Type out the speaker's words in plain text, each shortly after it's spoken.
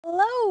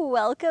Hello,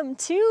 welcome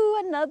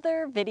to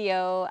another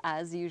video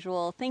as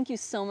usual. Thank you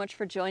so much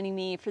for joining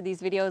me for these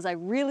videos. I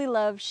really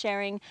love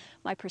sharing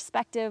my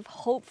perspective,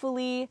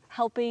 hopefully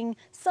helping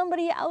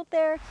somebody out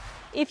there.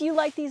 If you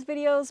like these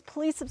videos,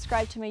 please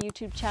subscribe to my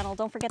YouTube channel.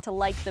 Don't forget to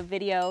like the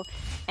video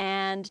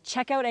and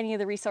check out any of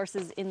the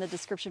resources in the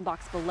description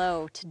box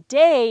below.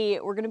 Today,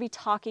 we're going to be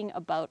talking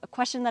about a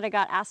question that I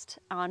got asked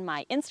on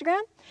my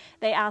Instagram.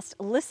 They asked,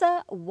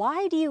 Lissa,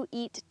 why do you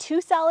eat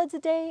 2 salads a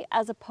day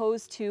as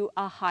opposed to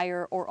a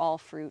higher or all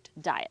fruit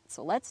diet?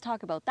 So let's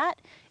talk about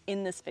that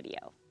in this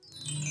video.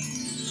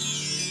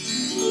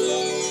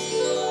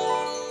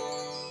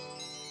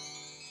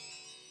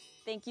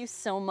 Thank you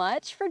so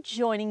much for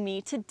joining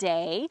me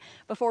today.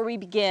 Before we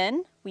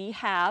begin, we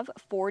have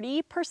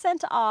 40%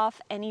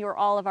 off any or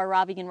all of our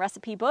raw vegan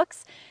recipe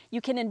books. You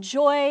can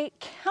enjoy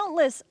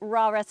countless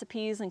raw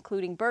recipes,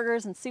 including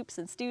burgers and soups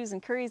and stews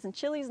and curries and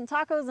chilies and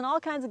tacos and all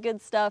kinds of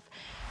good stuff.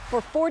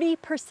 For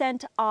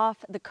 40%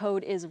 off, the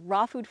code is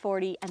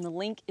rawfood40 and the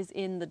link is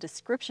in the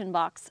description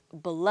box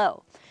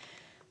below.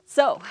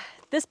 So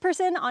this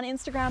person on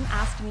Instagram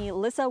asked me,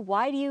 Lissa,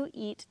 why do you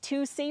eat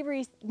 2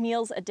 savory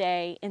meals a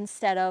day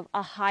instead of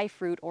a high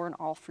fruit or an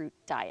all fruit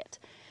diet?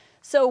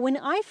 So when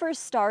I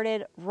first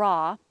started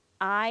raw,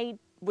 I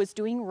was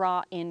doing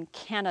raw in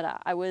Canada.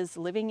 I was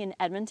living in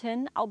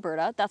Edmonton,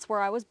 Alberta. That's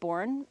where I was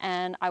born,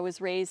 and I was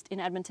raised in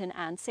Edmonton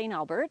and St.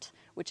 Albert,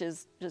 which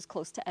is just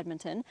close to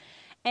Edmonton.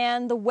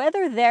 And the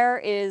weather there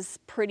is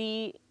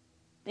pretty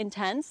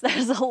intense.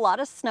 There's a lot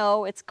of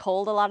snow, it's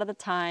cold a lot of the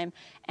time,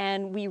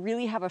 and we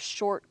really have a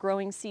short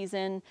growing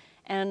season,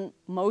 and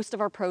most of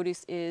our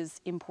produce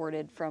is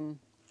imported from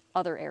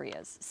other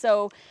areas.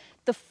 So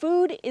the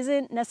food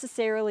isn't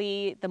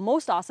necessarily the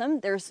most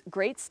awesome. There's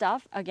great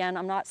stuff. Again,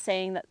 I'm not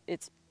saying that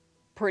it's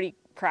pretty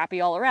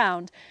crappy all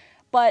around,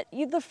 but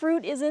the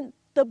fruit isn't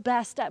the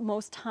best at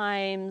most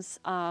times.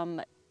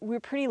 We're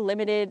pretty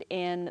limited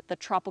in the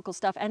tropical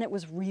stuff, and it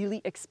was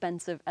really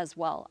expensive as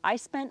well. I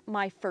spent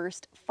my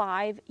first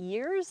 5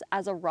 years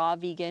as a raw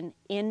vegan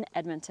in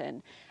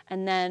Edmonton,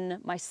 and then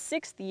my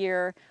 6th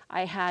year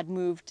I had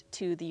moved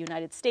to the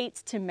United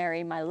States to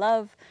marry my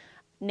love,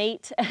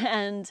 Nate,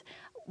 and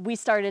we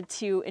started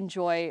to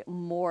enjoy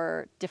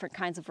more different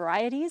kinds of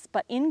varieties.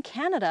 But in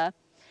Canada,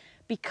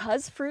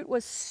 because fruit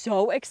was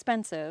so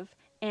expensive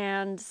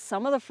and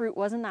some of the fruit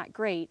wasn't that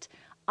great,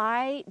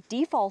 I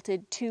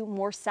defaulted to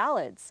more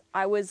salads.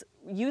 I was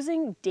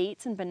using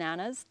dates and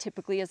bananas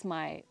typically as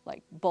my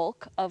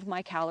bulk of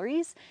my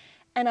calories,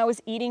 and I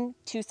was eating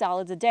 2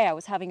 salads a day. I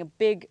was having a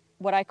big,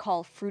 what I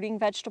call fruiting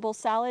vegetable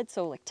salad,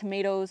 so like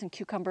tomatoes and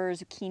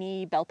cucumbers,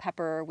 zucchini, bell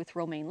pepper with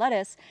romaine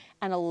lettuce,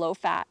 and a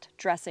low-fat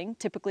dressing,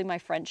 typically my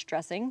French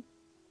dressing.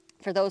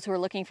 For those who are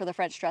looking for the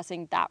French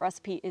dressing, that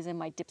recipe is in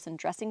my Dips and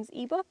Dressings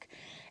ebook.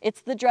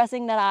 It's the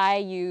dressing that I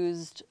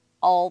used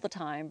all the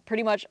time.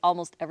 Pretty much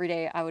almost every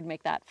day I would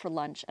make that for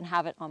lunch and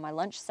have it on my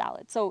lunch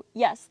salad. So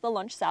yes, the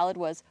lunch salad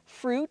was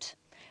fruit,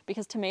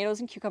 because tomatoes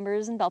and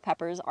cucumbers and bell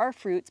peppers are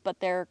fruits, but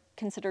they're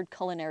considered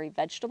culinary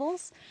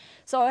vegetables.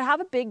 So I would have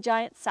a big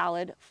giant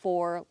salad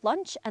for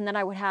lunch, and then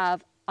I would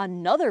have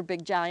another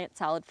big giant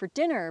salad for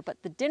dinner.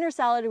 But the dinner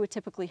salad would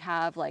typically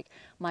have like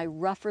my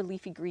rougher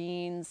leafy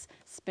greens,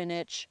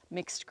 spinach,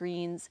 mixed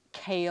greens,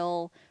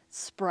 kale,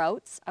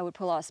 sprouts. I would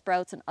put a lot of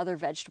sprouts and other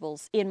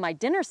vegetables in my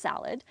dinner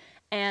salad,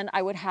 and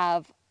I would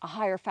have a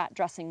higher fat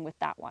dressing with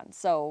that one.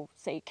 So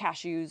say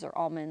cashews or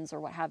almonds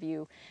or what have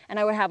you. And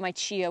I would have my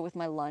chia with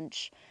my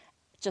lunch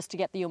just to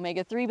get the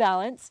omega-3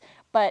 balance.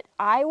 But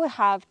I would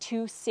have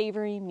 2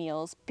 savory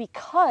meals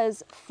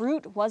because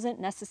fruit wasn't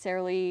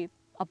necessarily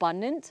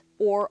abundant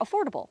or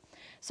affordable.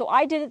 So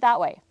I did it that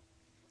way.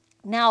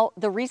 Now,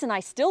 the reason I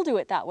still do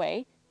it that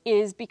way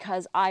is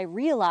because I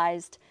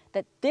realized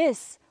that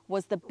this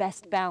was the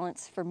best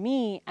balance for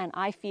me, and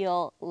I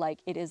feel like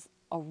it is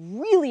a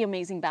really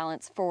amazing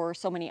balance for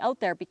so many out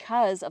there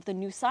because of the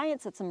new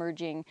science that's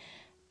emerging,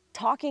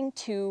 talking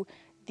to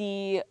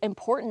the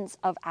importance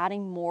of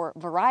adding more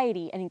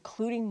variety and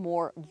including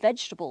more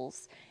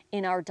vegetables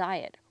in our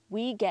diet.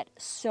 We get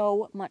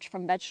so much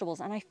from vegetables,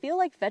 and I feel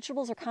like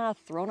vegetables are kind of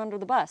thrown under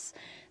the bus.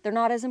 They're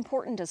not as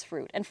important as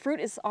fruit, and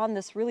fruit is on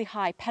this really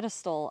high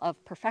pedestal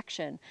of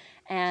perfection,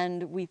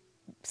 and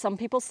some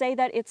people say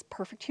that it's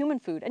perfect human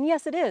food, and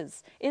yes, it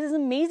is. It is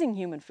amazing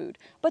human food,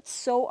 but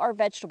so are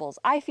vegetables.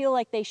 I feel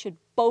like they should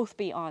both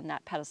be on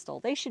that pedestal.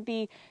 They should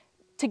be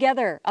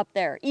together up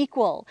there,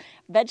 equal.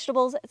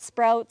 Vegetables,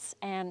 sprouts,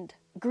 and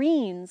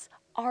greens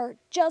are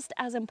just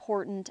as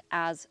important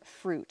as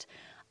fruit.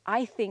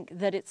 I think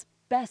that it's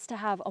best to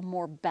have a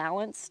more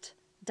balanced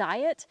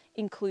diet,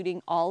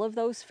 including all of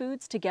those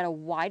foods, to get a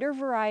wider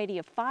variety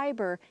of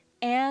fiber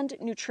and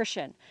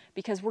nutrition,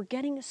 because we're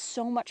getting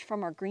so much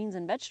from our greens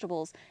and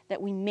vegetables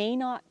that we may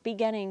not be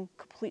getting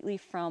completely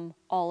from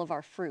all of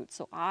our fruit.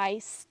 So I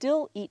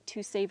still eat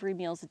 2 savory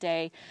meals a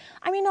day.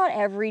 I mean, not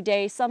every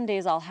day. Some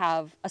days I'll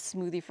have a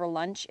smoothie for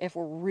lunch. If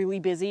we're really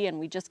busy and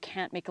we just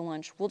can't make a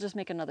lunch, we'll just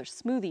make another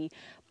smoothie.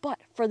 But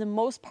for the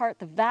most part,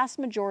 the vast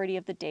majority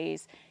of the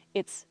days,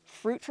 it's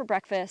fruit for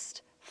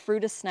breakfast,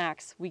 fruit as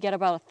snacks. We get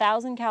about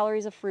 1,000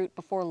 calories of fruit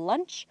before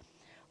lunch.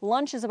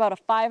 Lunch is about a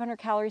 500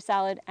 calorie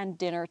salad, and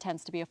dinner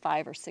tends to be a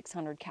 500 or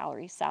 600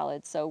 calorie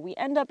salad. So we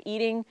end up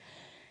eating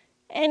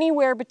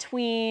anywhere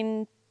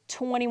between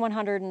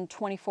 2,100 and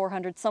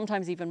 2,400,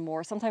 sometimes even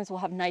more. Sometimes we'll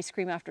have nice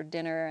cream after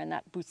dinner and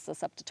that boosts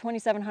us up to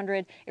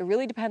 2,700. It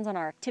really depends on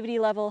our activity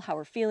level, how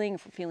we're feeling.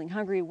 If we're feeling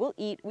hungry, we'll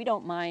eat, we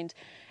don't mind.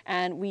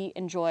 And we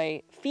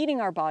enjoy feeding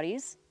our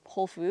bodies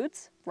whole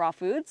foods, raw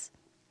foods.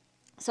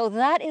 So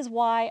that is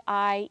why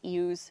I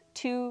use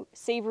 2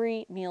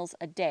 savory meals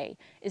a day,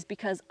 is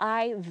because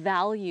I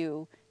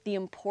value the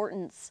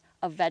importance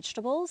of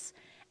vegetables.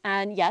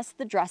 And yes,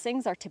 the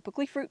dressings are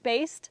typically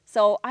fruit-based,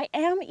 so I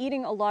am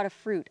eating a lot of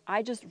fruit.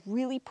 I just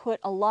really put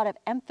a lot of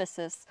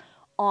emphasis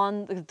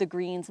on the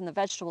greens and the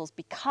vegetables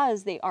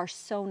because they are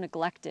so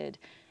neglected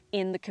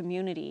in the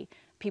community.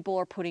 People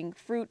are putting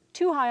fruit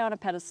too high on a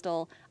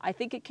pedestal. I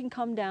think it can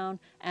come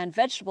down, and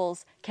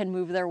vegetables can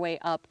move their way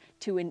up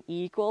to an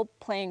equal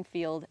playing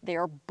field. They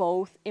are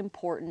both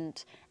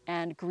important,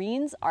 and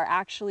greens are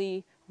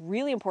actually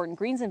really important.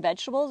 Greens and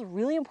vegetables,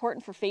 really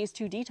important for phase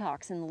 2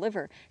 detox in the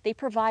liver. They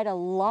provide a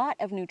lot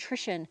of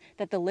nutrition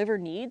that the liver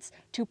needs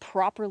to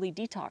properly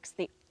detox.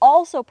 They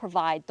also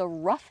provide the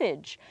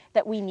roughage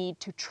that we need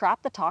to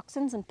trap the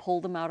toxins and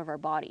pull them out of our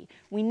body.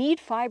 We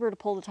need fiber to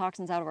pull the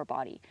toxins out of our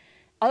body.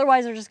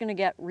 Otherwise, they're just going to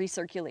get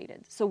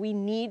recirculated. So we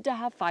need to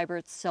have fiber.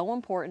 It's so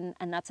important,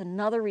 and that's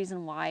another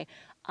reason why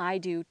I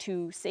do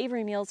 2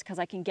 savory meals, because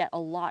I can get a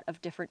lot of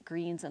different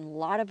greens and a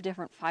lot of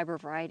different fiber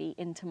variety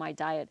into my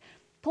diet.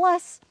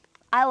 Plus,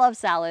 I love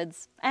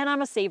salads, and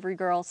I'm a savory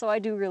girl, so I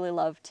do really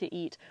love to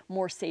eat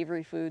more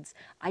savory foods.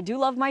 I do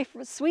love my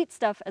sweet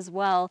stuff as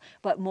well,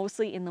 but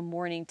mostly in the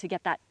morning to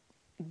get that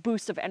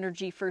boost of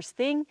energy first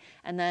thing,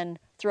 and then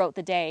throughout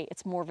the day,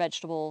 it's more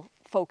vegetable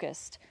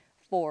focused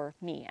for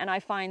me. And I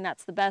find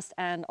that's the best,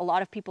 and a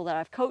lot of people that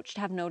I've coached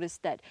have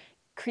noticed that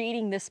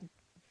creating this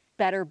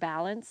better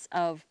balance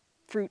of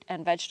fruit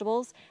and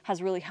vegetables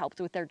has really helped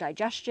with their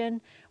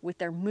digestion, with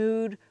their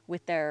mood,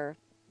 with their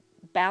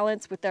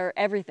balance, with their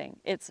everything.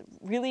 It's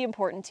really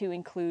important to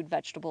include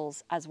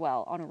vegetables as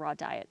well on a raw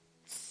diet.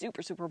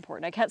 Super, super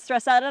important. I can't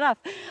stress that enough.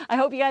 I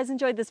hope you guys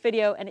enjoyed this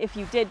video, and if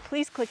you did,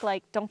 please click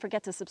like. Don't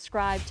forget to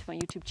subscribe to my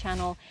YouTube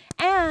channel,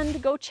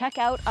 and go check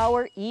out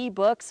our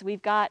ebooks.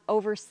 We've got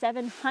over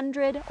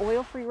 700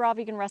 oil-free raw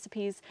vegan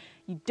recipes.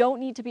 You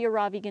don't need to be a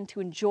raw vegan to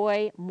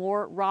enjoy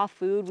more raw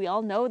food. We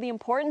all know the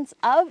importance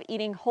of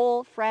eating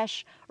whole,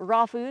 fresh,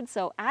 raw food,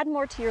 so add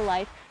more to your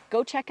life.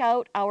 Go check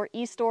out our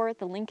e-store.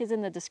 The link is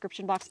in the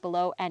description box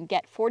below, and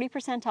get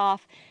 40%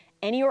 off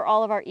any or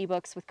all of our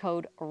ebooks with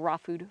code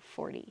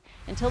RAWFOOD40.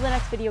 Until the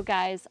next video,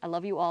 guys, I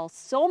love you all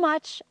so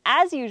much.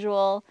 As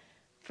usual,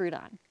 fruit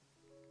on.